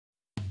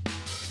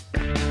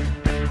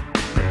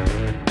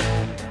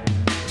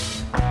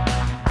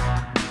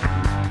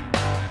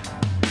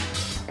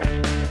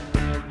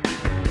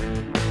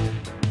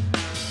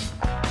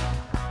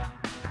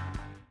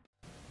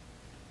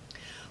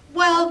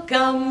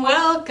Welcome,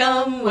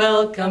 welcome,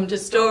 welcome to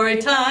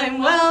Storytime.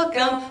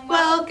 Welcome,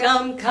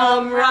 welcome,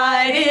 come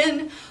right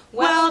in.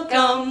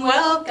 Welcome,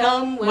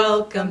 welcome,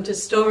 welcome to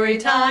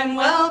Storytime.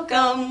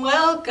 Welcome,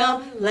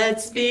 welcome,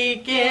 let's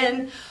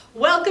begin.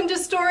 Welcome to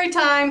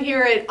Storytime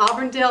here at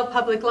Auburndale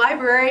Public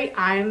Library.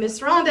 I'm Miss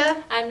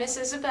Rhonda. I'm Miss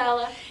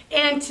Isabella.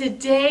 And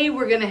today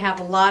we're going to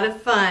have a lot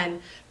of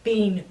fun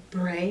being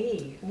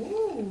brave.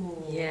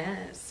 Ooh.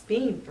 Yes,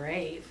 being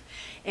brave.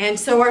 And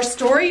so our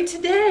story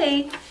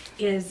today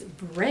is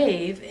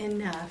Brave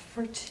Enough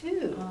for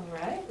Two. All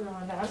right,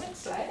 Rhonda, I'm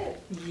excited.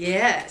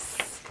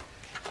 Yes.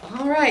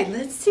 All right,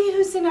 let's see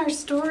who's in our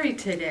story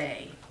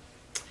today.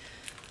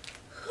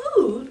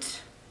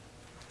 Hoot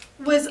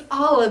was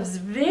Olive's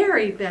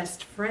very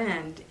best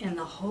friend in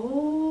the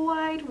whole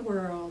wide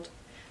world.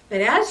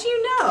 But as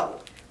you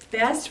know,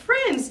 best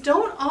friends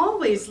don't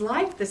always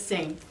like the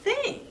same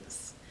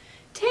things.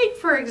 Take,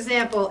 for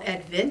example,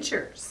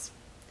 adventures.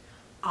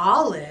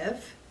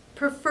 Olive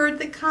preferred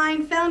the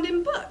kind found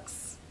in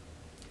books.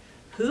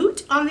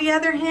 Hoot, on the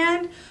other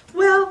hand,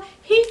 well,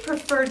 he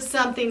preferred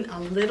something a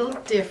little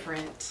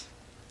different.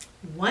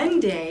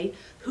 One day,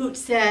 Hoot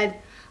said,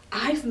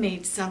 "I've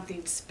made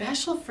something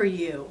special for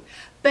you,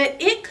 but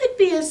it could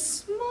be a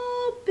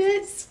small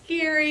bit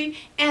scary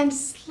and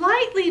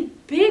slightly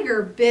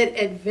bigger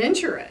bit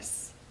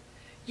adventurous."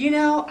 "You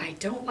know, I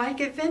don't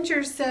like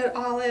adventures," said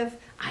Olive.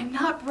 "I'm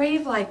not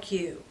brave like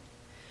you."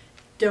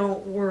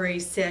 "Don't worry,"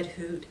 said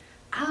Hoot.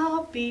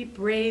 "I'll be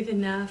brave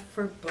enough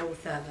for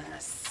both of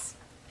us."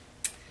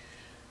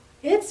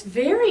 "It's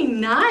very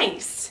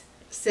nice,"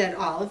 said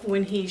Olive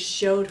when he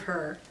showed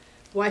her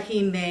what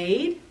he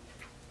made.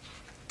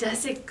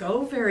 "Does it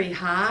go very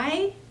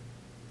high?"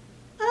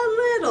 "A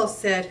little,"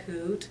 said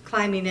Hoot,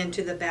 climbing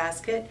into the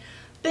basket,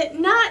 "but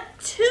not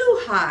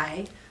too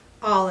high."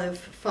 Olive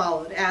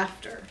followed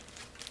after.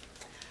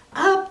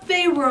 Up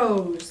they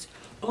rose,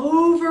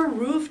 over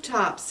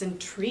rooftops and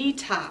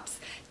treetops,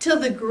 till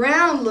the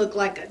ground looked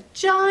like a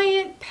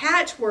giant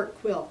patchwork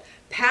quilt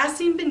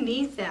passing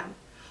beneath them.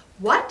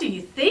 "What do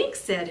you think?"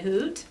 said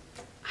Hoot.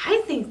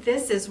 "I think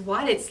this is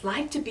what it's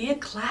like to be a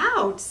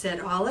cloud,"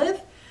 said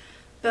Olive.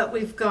 "But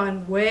we've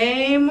gone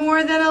way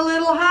more than a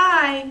little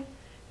high."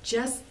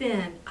 Just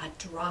then a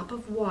drop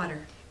of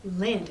water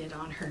landed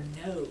on her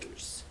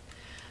nose.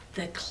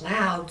 The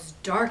clouds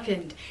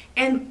darkened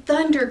and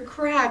thunder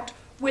cracked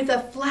with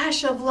a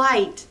flash of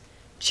light.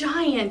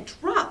 Giant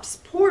drops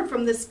poured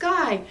from the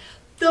sky.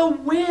 The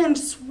wind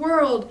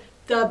swirled.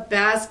 The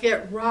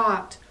basket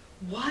rocked.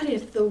 "What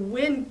if the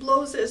wind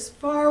blows us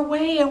far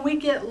away and we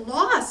get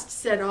lost?"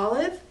 said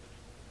Olive.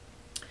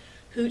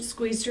 Hoot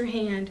squeezed her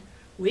hand.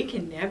 "We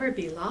can never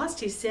be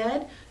lost," he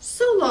said,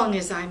 "so long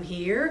as I'm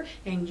here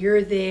and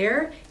you're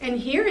there, and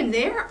here and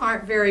there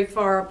aren't very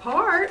far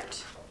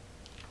apart."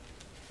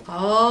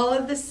 All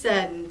of a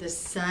sudden the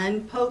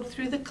sun poked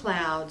through the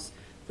clouds.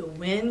 The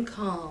wind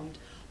calmed.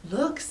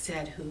 "Look,"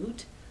 said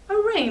Hoot. "A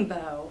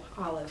rainbow."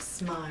 Olive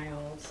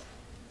smiled.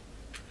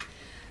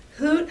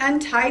 Hoot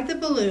untied the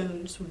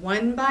balloons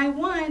one by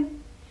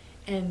one,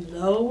 and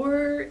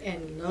lower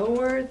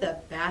the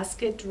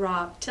basket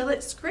dropped till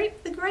it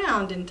scraped the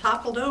ground and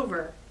toppled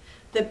over.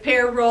 The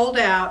pair rolled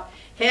out,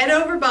 head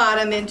over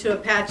bottom, into a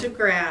patch of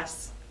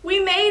grass. "We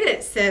made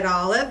it," said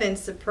Olive in a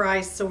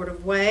surprised sort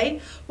of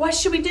way. "What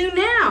should we do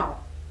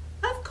now?"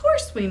 "Of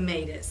course we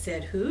made it,"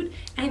 said Hoot,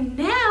 "and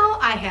now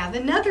I have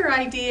another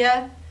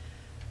idea."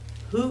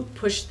 Hoot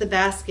pushed the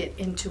basket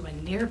into a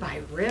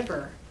nearby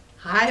river.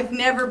 "I've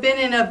never been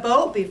in a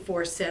boat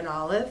before," said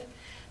Olive.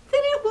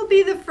 "Then it will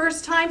be the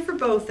first time for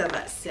both of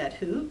us," said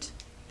Hoot.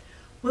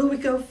 "Will we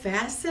go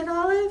fast?" said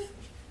Olive.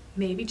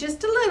 "Maybe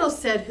just a little,"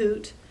 said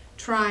Hoot,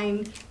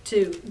 trying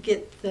to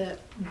get the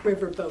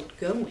riverboat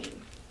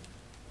going.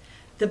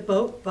 The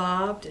boat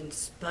bobbed and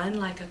spun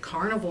like a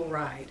carnival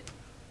ride.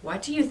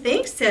 "What do you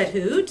think?" said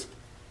Hoot.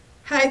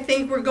 "I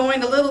think we're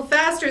going a little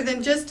faster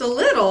than just a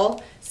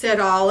little," said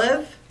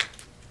Olive.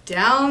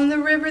 Down the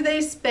river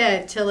they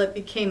sped till it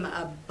became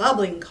a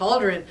bubbling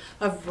cauldron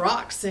of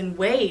rocks and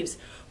waves.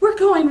 "We're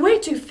going way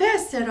too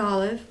fast," said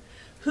Olive.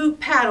 Hoot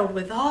paddled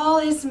with all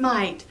his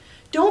might.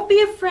 "Don't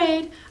be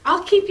afraid,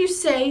 I'll keep you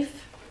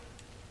safe."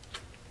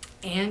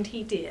 And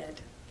he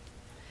did.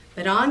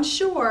 But on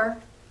shore,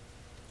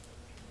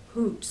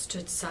 Hoot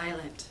stood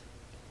silent.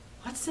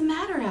 "What's the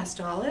matter?" asked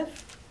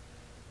Olive.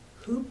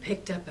 Hoot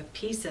picked up a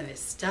piece of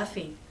his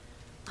stuffing.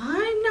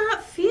 "I'm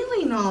not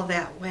feeling all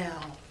that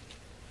well."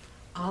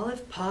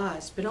 Olive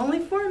paused, but only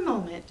for a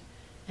moment,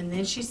 and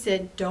then she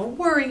said, "Don't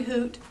worry,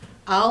 Hoot.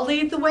 I'll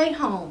lead the way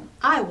home.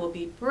 I will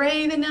be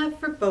brave enough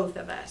for both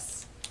of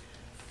us."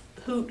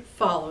 Hoot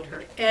followed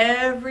her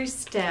every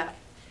step.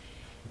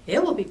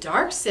 "It will be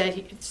dark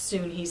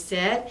soon," he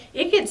said.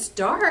 "It gets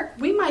dark.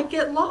 We might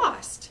get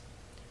lost."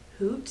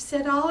 "Hoot,"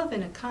 said Olive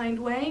in a kind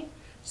way,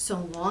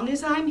 "so long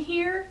as I'm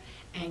here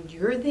and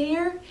you're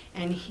there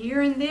and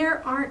here and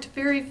there aren't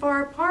very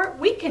far apart,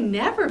 we can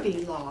never be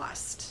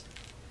lost."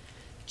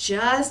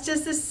 Just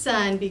as the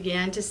sun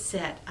began to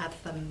set, a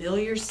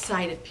familiar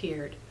sight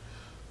appeared.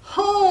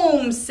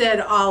 "Home," said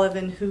Olive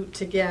and Hoot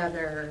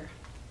together.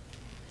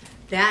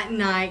 That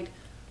night,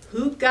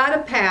 Hoot got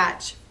a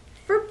patch.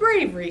 For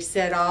bravery,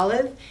 said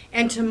Olive.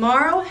 And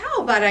tomorrow,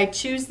 how about I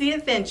choose the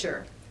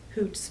adventure?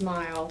 Hoot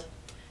smiled.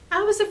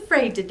 I was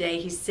afraid today,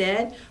 he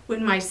said,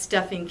 when my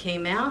stuffing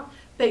came out.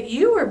 But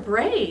you were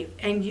brave,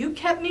 and you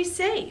kept me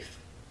safe.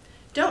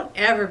 Don't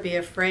ever be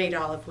afraid,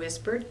 Olive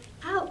whispered.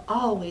 I'll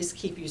always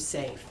keep you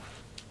safe.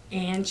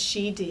 And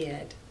she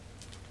did.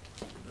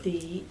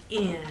 The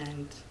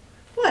end.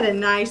 What a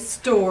nice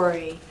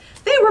story.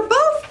 They were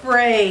both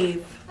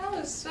brave. That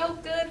was so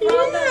good,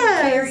 Rhonda.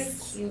 Yes. Very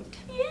cute.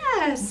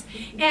 Yes.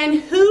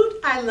 And Hoot,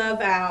 I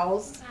love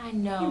owls. I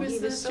know. He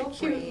was such so a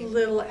cute brave.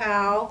 little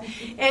owl.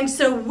 And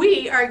so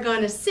we are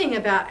going to sing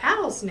about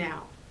owls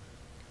now.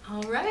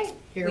 All right.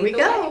 Here lead we the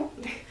go.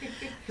 way.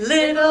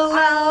 Little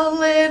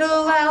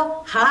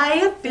owl,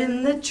 high up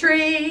in the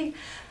tree.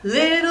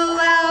 Little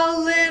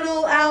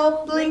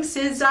owl, blinks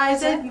his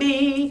eyes at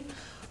me.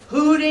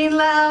 Hooting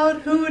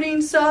loud,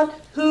 hooting soft,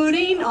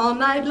 hooting all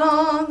night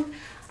long.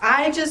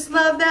 I just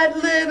love that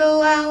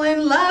little owl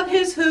and love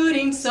his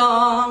hooting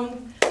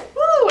song.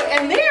 Woo,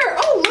 and there,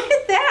 oh, look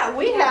at that.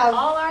 We have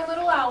all our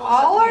little owls.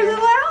 all up our here.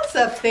 little owls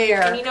up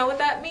there. And you know what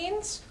that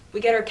means? We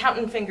get our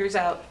counting fingers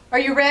out. Are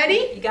you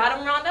ready? You got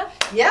them, Rhonda?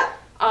 Yep.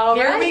 All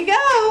Here right. we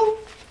go.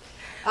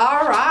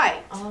 All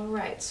right. All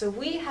right. So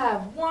we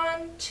have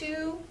 1,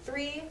 2,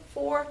 3,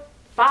 4,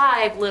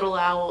 5 little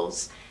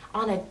owls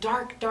on a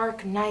dark,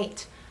 dark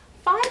night.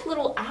 5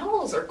 little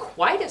owls are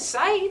quite a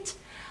sight.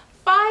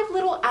 5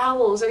 little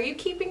owls. Are you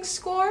keeping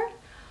score?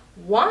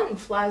 1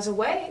 flies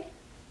away,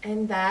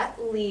 and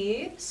that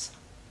leaves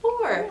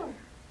 4.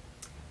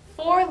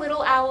 4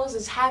 little owls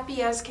as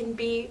happy as can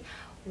be.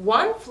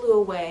 1 flew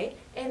away,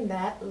 and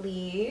that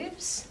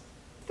leaves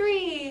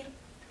 3.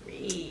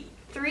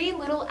 3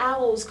 little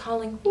owls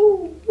calling,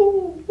 woo,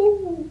 woo,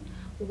 woo.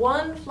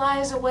 1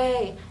 flies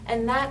away,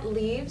 and that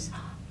leaves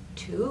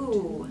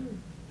 2.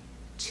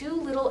 2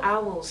 little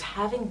owls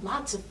having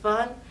lots of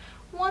fun.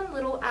 1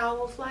 little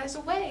owl flies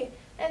away,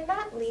 and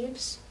that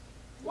leaves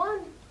 1.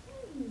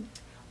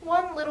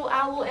 1 little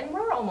owl, and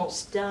we're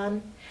almost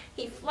done.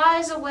 He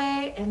flies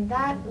away, and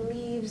that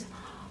leaves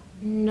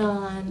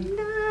none.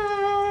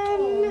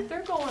 Oh,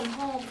 they're going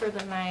home for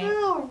the night.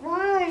 All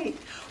right.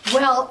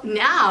 Well,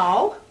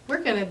 now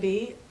we're going to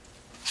be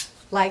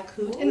like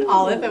Hoot and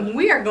Olive, and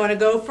we are going to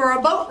go for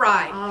a boat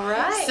ride. All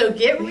right. So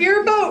get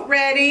your boat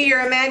ready,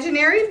 your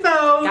imaginary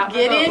boat. Got my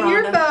Get boat, in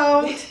your Rhonda.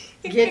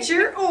 boat. Get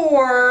your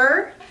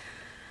oar.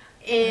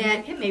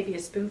 And it may be a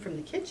spoon from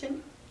the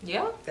kitchen.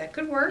 Yeah, That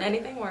could work.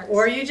 anything works.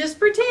 Or you just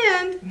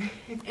pretend.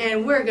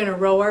 And we're going to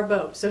row our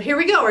boat. So here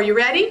we go. Are you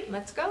ready?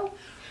 Let's go.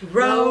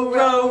 Row,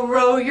 row,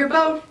 row your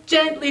boat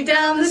gently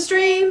down the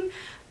stream.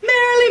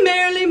 Merrily,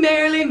 merrily,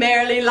 merrily,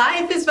 merrily,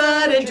 life is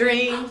but a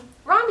dream.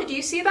 Rhonda, do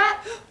you see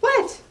that?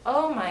 What?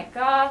 Oh my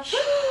gosh.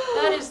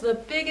 That is the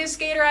biggest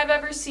gator I've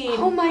ever seen.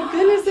 Oh my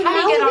goodness. an How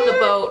do you get on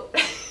the alligator?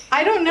 boat?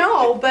 I don't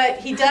know, but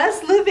he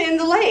does live in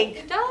the lake.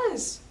 It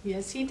does.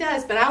 Yes, he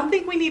does, but I don't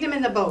think we need him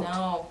in the boat.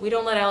 No, we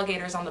don't let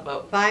alligators on the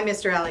boat. Bye,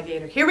 Mr.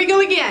 Alligator. Here we go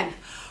again.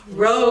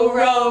 Row,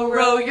 row,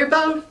 row your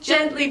boat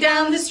gently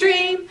down the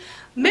stream.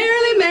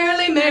 Merrily,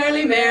 merrily,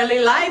 merrily, merrily,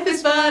 life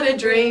is but a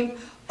dream.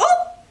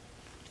 Oh,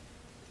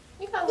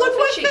 You got a look little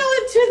what fishy. fell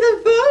into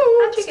the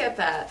boat. How'd you get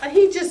that?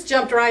 He just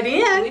jumped right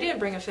We in, didn't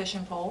bring a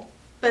fishing pole.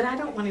 but I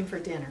don't want him for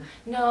dinner.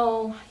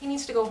 No, he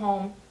needs to go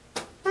home.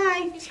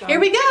 Bye. He's gone. Here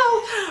we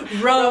go.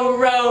 Row,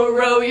 row,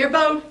 row your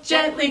boat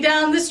gently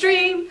down the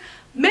stream.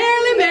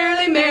 Merrily,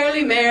 merrily,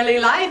 merrily, merrily,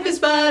 life is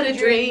but a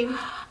dream.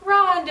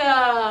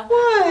 Rhonda!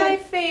 What? My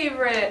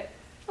favorite.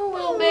 A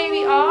little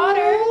baby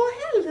otter. Oh,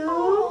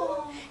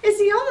 hello. Is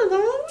he all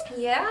alone?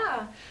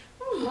 Yeah.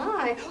 Oh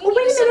my. We Oh, need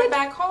wait to a send him minute.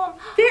 back home.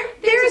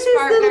 There's his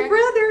partner. little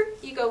brother.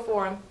 You go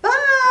for him.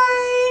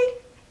 Bye.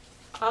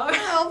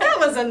 Oh, that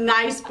was a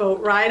nice boat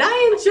ride.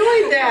 I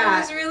enjoyed That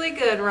was that. really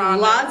good, Rhonda.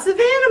 Lots of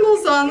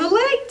animals on the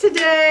lake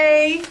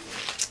today.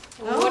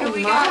 What do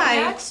we Oh, got my.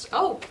 next?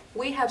 Oh,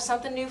 we have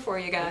something new for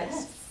you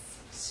guys.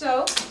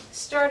 So,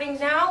 starting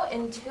now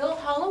until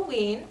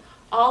Halloween,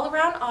 all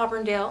around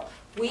Auburndale,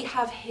 we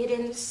have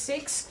hidden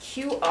 6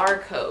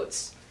 QR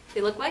codes.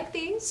 They look like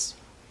these.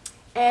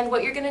 And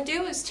what you're going to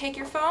do is take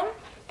your phone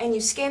and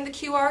you scan the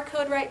QR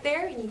code right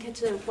there and you get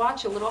to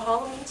watch a little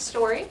Halloween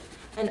story.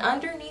 And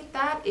underneath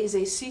that is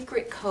a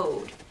secret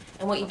code.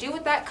 And what you do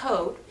with that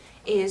code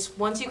is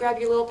once you grab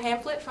your little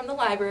pamphlet from the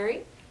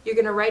library, you're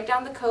going to write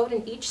down the code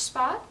in each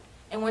spot.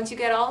 And once you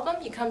get all of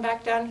them, you come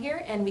back down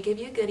here and we give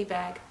you a goodie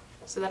bag.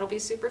 So that'll be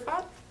super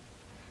fun.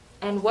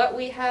 And what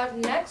we have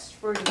next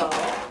for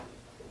y'all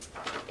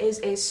is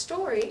a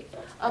story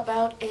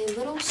about a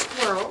little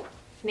squirrel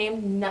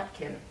named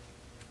Nutkin.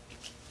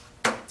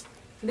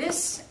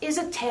 This is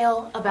a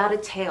tale about a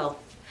tale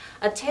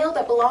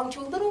that belonged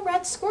to a little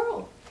red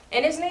squirrel,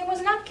 and his name was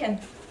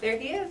Nutkin. There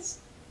he is.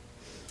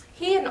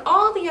 He and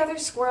all the other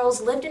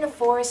squirrels lived in a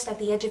forest at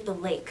the edge of the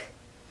lake.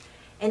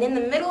 And in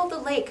the middle of the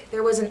lake,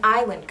 there was an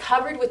island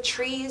covered with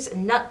trees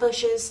and nut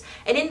bushes,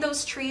 and in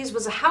those trees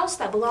was a house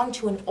that belonged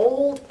to an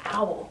old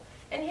owl,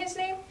 and his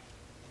name,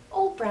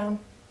 Old Brown.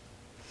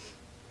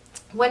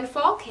 When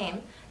fall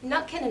came,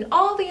 Nutkin and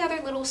all the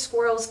other little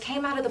squirrels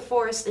came out of the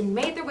forest and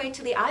made their way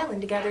to the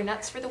island to gather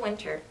nuts for the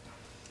winter.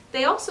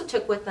 They also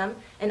took with them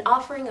an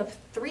offering of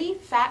 3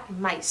 fat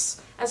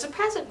mice as a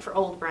present for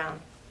Old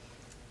Brown.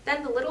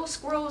 Then the little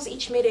squirrels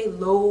each made a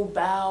low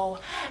bow,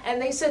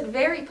 and they said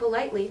very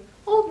politely,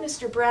 "Old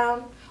Mr.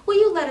 Brown, will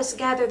you let us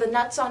gather the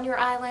nuts on your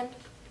island?"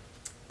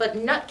 But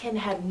Nutkin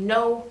had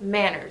no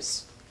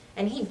manners,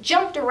 and he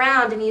jumped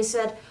around and he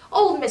said,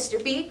 Old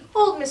Mr. B,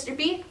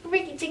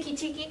 Rikki Tikki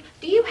Tikki,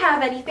 do you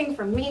have anything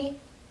for me?"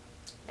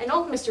 And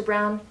Old Mr.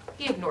 Brown,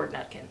 he ignored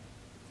Nutkin,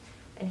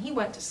 and he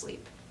went to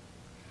sleep.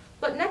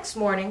 But next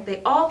morning,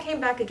 they all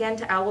came back again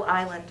to Owl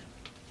Island,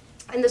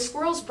 and the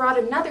squirrels brought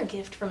another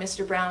gift for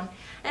Mr. Brown,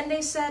 and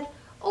they said,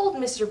 "Old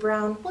Mr.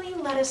 Brown, will you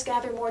let us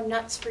gather more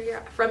nuts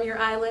from your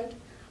island?"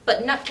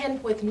 But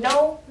Nutkin, with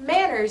no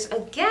manners,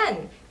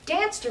 again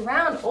danced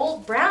around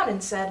Old Brown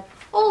and said,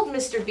 Old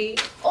Mr. B,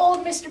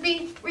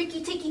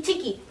 Rikki Tikki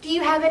Tikki, do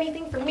you have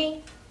anything for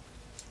me?"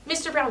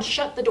 Mr. Brown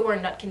shut the door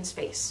in Nutkin's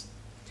face.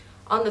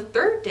 On the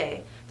 3rd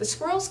day, the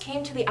squirrels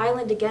came to the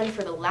island again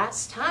for the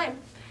last time.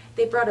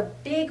 They brought a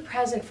big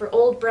present for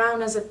Old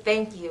Brown as a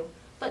thank you,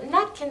 but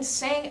Nutkin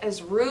sang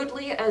as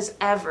rudely as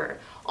ever,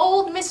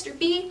 Old Mr.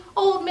 B,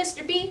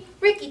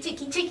 Rikki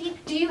Tikki Tikki,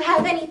 do you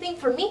have anything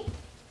for me?"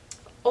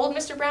 Old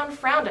Mr. Brown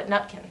frowned at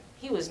Nutkin.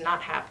 He was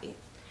not happy.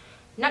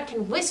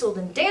 Nutkin whistled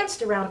and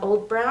danced around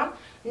Old Brown.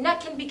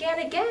 Nutkin began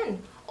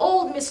again,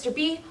 Old Mr.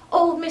 B,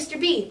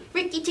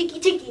 Rikki Tikki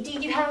Tikki, do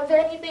you have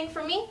anything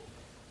for me?"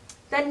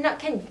 Then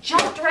Nutkin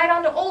jumped right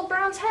onto Old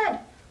Brown's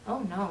head. Oh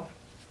no.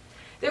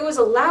 There was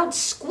a loud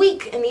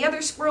squeak, and the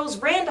other squirrels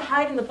ran to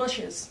hide in the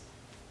bushes.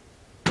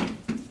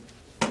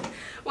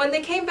 When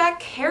they came back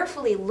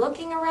carefully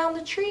looking around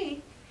the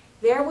tree,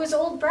 there was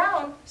Old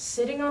Brown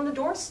sitting on the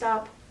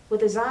doorstep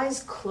with his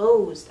eyes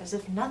closed as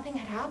if nothing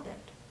had happened.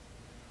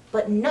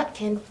 But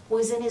Nutkin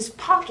was in his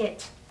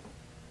pocket.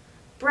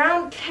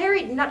 Brown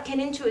carried Nutkin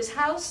into his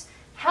house,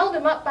 held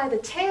him up by the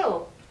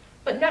tail,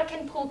 but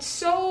Nutkin pulled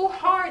so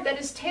hard that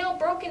his tail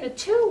broke into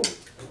 2.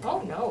 Oh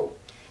no.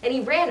 And he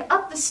ran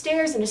up the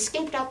stairs and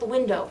escaped out the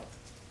window.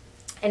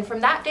 And from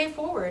that day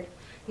forward,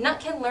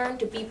 Nutkin learned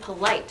to be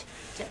polite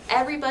to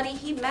everybody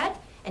he met,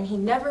 and he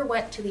never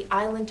went to the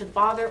island to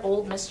bother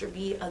old Mr.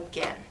 B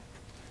again.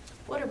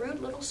 What a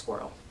rude little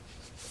squirrel.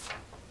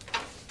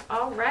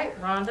 All right,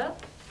 Rhonda.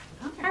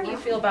 How do you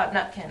feel about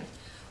Nutkin?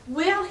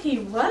 Well, he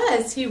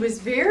was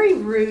very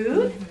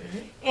rude,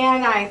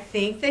 and I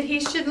think that he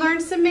should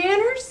learn some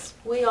manners.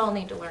 We all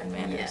need to learn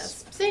manners.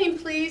 Yes, saying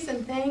please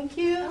and thank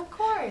you. Of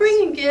course.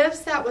 Bringing gifts,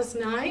 that was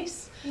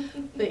nice.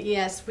 But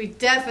yes, we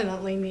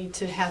definitely need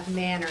to have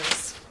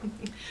manners.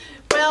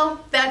 Well,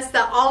 that's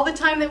all the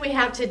time that we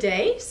have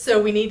today, so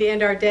we need to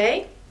end our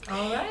day.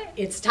 All right.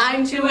 It's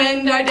time to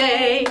end our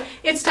day.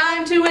 It's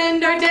time to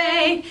end our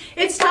day.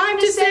 It's time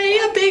to say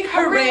a big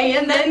hooray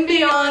and then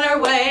be on our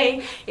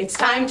way. It's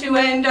time to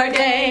end our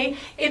day.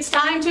 It's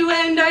time to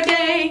end our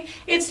day.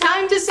 It's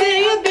time to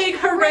say a big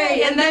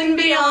hooray and then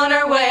be on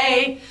our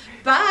way.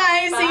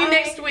 Bye. See you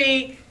next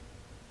week.